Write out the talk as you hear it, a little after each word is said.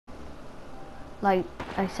like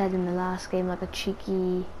I said in the last game, like a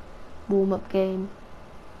cheeky warm-up game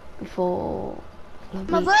before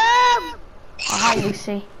lobby. My Oh, hi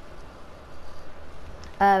Lucy.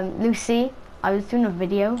 Lucy, I was doing a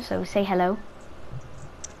video, so say hello.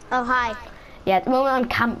 Oh, hi. Yeah, at the moment I'm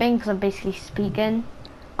camping because I'm basically speaking.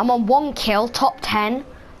 I'm on 1 kill, top 10,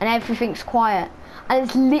 and everything's quiet. And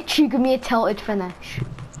it's literally giving me a tilted finish.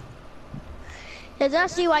 Yeah,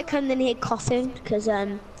 that's why I come in here coughing, because,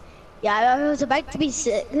 yeah, I was about to be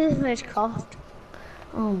sick, I just coughed.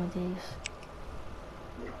 Oh my days.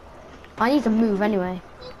 I need to move anyway.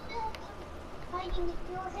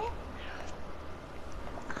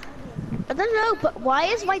 I don't know, but why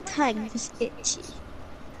is my tongue just itchy?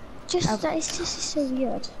 It's just so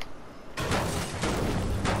weird.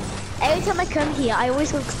 Every time I come here, I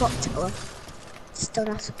always go to clock tower. Just don't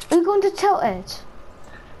ask. Are you going to tilted?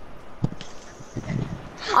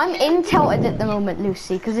 I'm in tilted at the moment,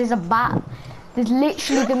 Lucy, because there's a bat. There's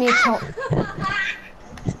literally gonna be a tilt.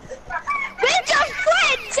 We're just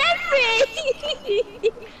friends, Henry!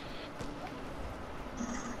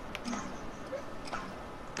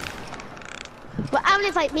 But I'm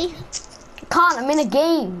gonna fight me. Can't, I'm in a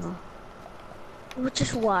game. Which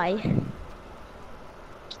is why.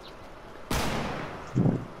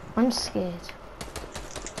 I'm scared.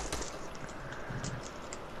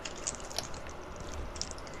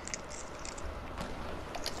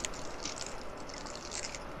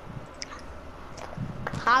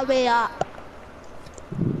 Hurry up.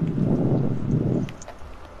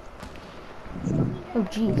 Oh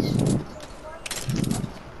jeez.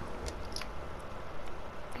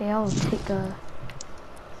 Okay, I'll take a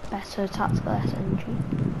better tactical SMG.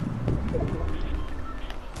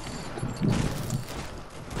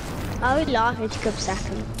 I would laugh if you come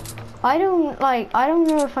second. I don't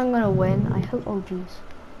know if I'm gonna win. I hope. Oh jeez.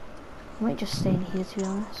 I might just stay in here, to be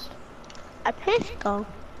honest. A pistol.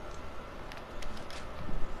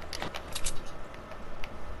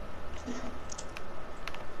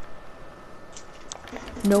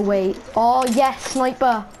 No way. Oh yes,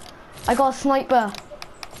 sniper. I got a sniper.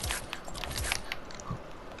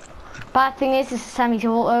 Bad thing is it's a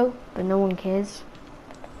semi-auto, but no one cares.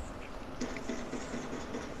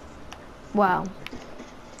 Wow.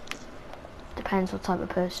 Depends what type of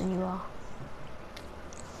person you are.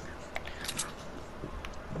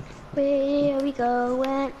 Where are we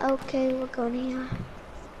going? Okay, we're going here.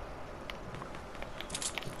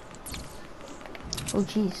 Oh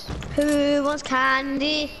jeez. Who wants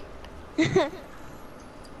candy?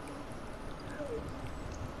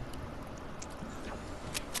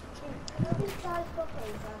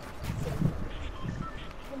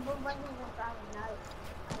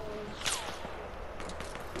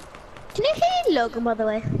 Can you hear Logan, by the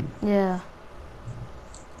way? Yeah.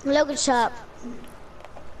 Logan, shut up.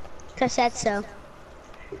 'Cause I said so.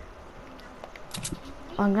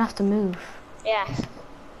 I'm gonna have to move. Yes.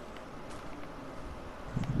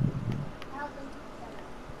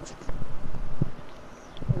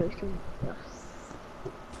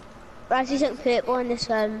 I see something purple in this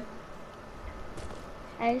one.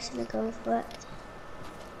 I'm just gonna go for it.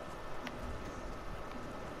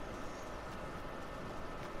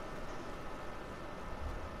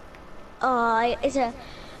 Oh, it's a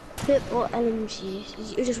purple LMG.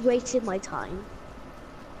 You just wasted my time.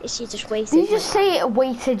 She just wasted. Did you just say it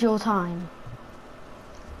wasted your time?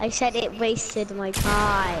 I said it wasted my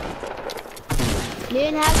time.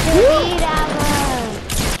 Learn how to read, Alan.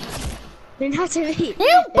 Learn how to read.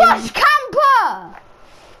 You bush camper!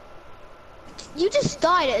 You just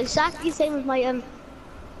died at exactly the same as my You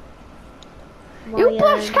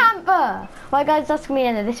bush camper! Right guys, that's gonna be the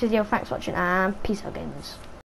end of this video. Thanks for watching and peace out gamers.